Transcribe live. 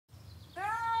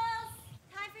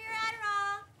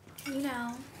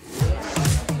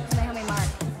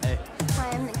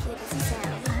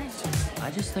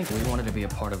think we wanted to be a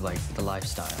part of, like, the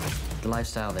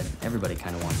lifestyle that everybody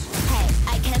kind of wants.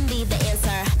 Hey, I can be the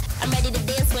answer. I'm ready to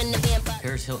dance when the vampire...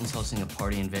 Paris Hilton's hosting a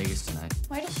party in Vegas tonight.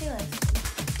 Where does she live?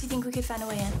 Do you think we could find a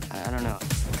way in? I don't know.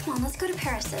 Come on, let's go to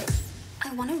Paris's.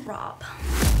 I want to rob.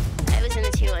 I was in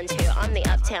the 212 on the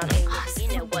uptown, and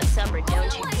you know what's up, or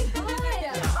don't you?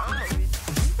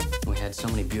 We had so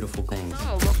many beautiful things.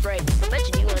 Oh, look great. I bet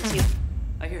you do want to.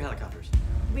 I hear helicopters.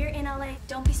 We're in LA.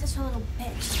 Don't be such a little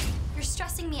bitch. You're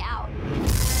stressing me out. Oh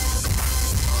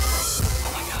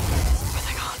my God, where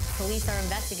they gone? Police are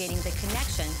investigating the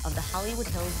connection of the Hollywood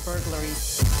Hills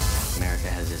burglaries. America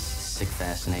has this sick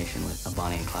fascination with a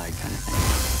Bonnie and Clyde kind of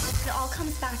thing. It all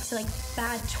comes back to, like,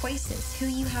 bad choices. Who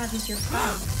you have as your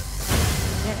friend.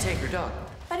 You can't take your dog.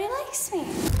 But he likes me.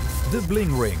 De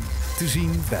Bling Ring. Te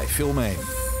zien bij Film 1.